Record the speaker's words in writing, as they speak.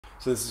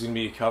So this is going to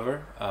be a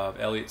cover of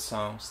Elliot's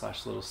song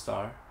 /Little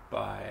Star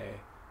by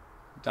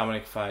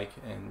Dominic Fike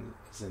and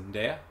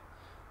Zendaya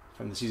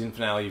from the season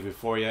finale of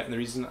Euphoria. And the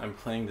reason I'm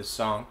playing this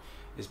song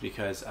is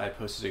because I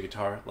posted a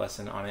guitar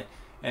lesson on it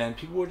and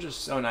people were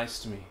just so nice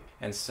to me.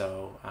 And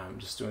so I'm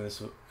just doing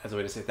this as a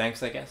way to say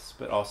thanks, I guess,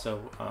 but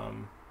also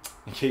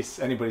in case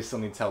anybody still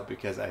needs help,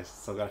 because I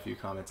still got a few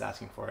comments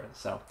asking for it.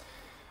 So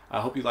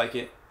I hope you like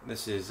it.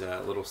 This is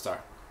Little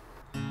Star.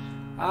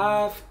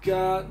 I've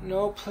got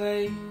no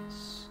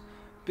place,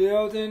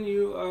 building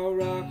you a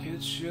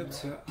rocket ship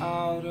to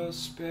outer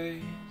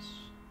space.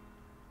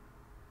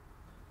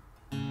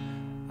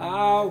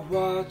 I'll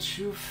watch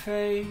you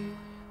fade,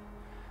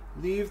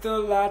 leave the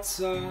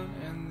lights on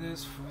in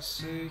this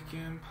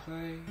forsaken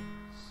place.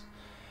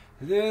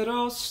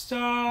 Little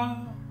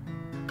star,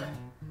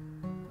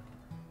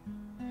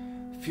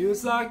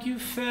 feels like you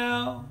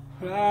fell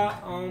right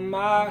on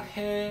my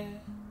head.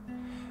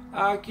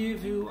 I'll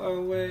give you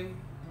away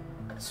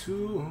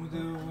to the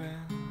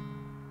wind,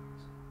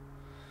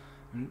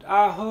 and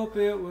I hope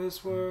it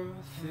was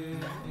worth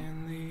it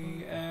in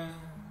the end.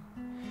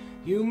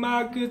 You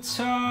my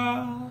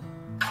guitar,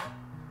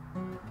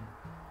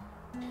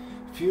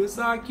 feels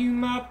like you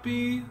might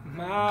be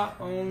my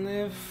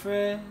only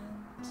friend.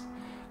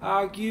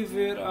 I'll give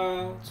it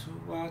all to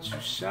watch you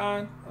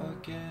shine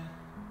again.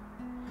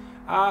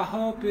 I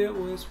hope it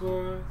was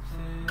worth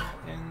it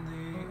in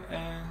the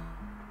end.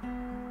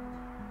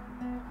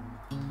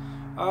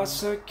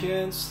 Us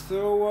against the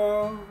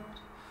world,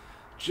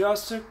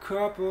 just a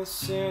couple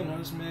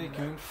sinners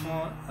making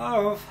fun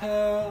of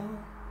hell.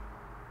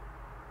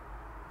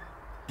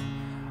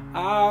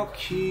 I'll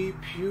keep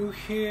you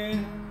here,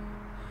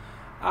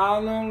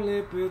 I'll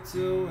only be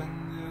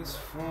doing this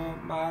for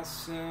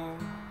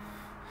myself.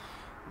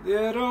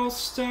 Little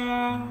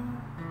star,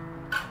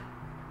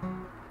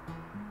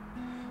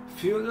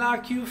 feel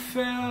like you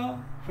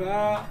fell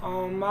right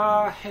on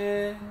my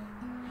head.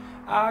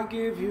 I'll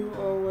give you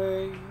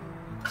away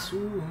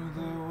to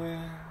the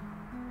wind.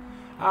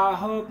 I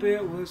hope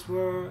it was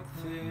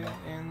worth it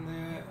in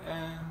the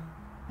end.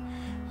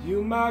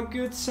 You my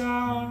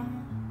guitar,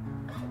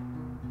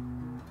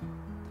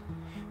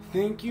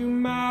 think you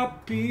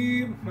might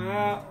be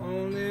my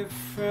only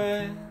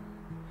friend.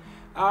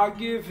 I'll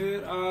give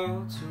it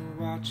all to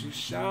watch you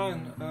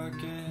shine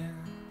again.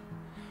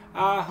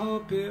 I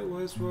hope it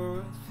was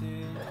worth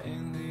it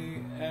in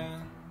the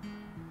end.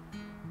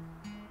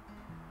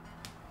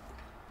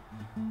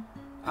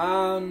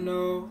 I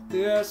know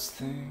this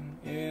thing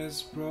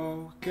is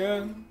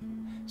broken,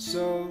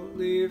 so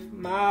leave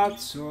my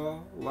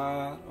door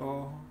wide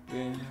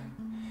open.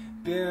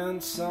 Been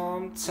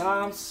some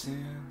time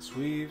since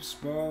we've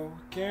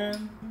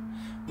spoken,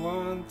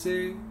 one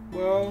day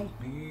we'll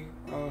meet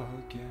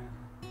again.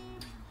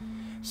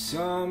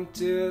 Some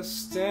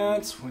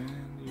distance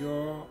when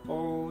you're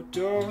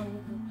older,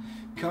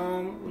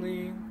 come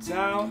lean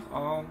down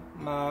on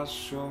my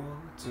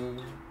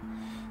shoulder.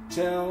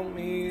 Tell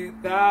me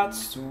that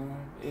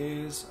storm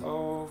is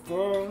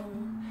over,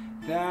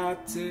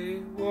 that day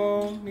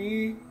we'll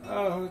meet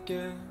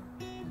again.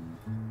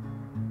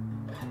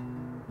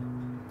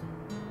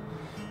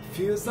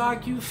 Feels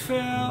like you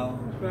fell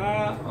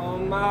right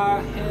on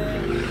my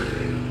head.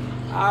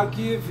 I'll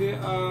give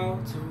it all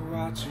to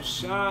watch you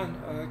shine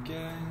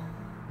again.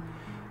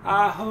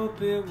 I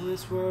hope it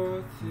was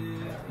worth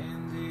it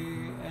in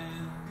the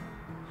end.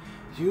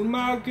 You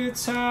my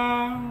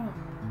guitar,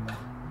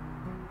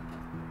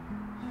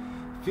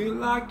 feel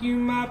like you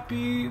might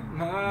be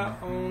my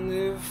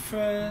only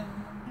friend.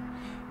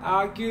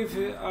 I'll give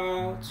it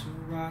all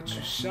to watch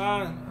you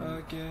shine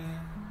again.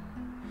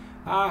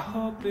 I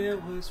hope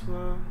it was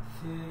worth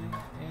it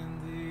in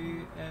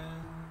the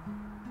end.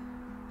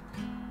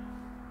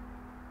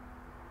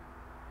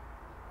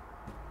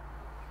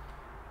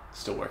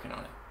 Still working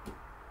on it.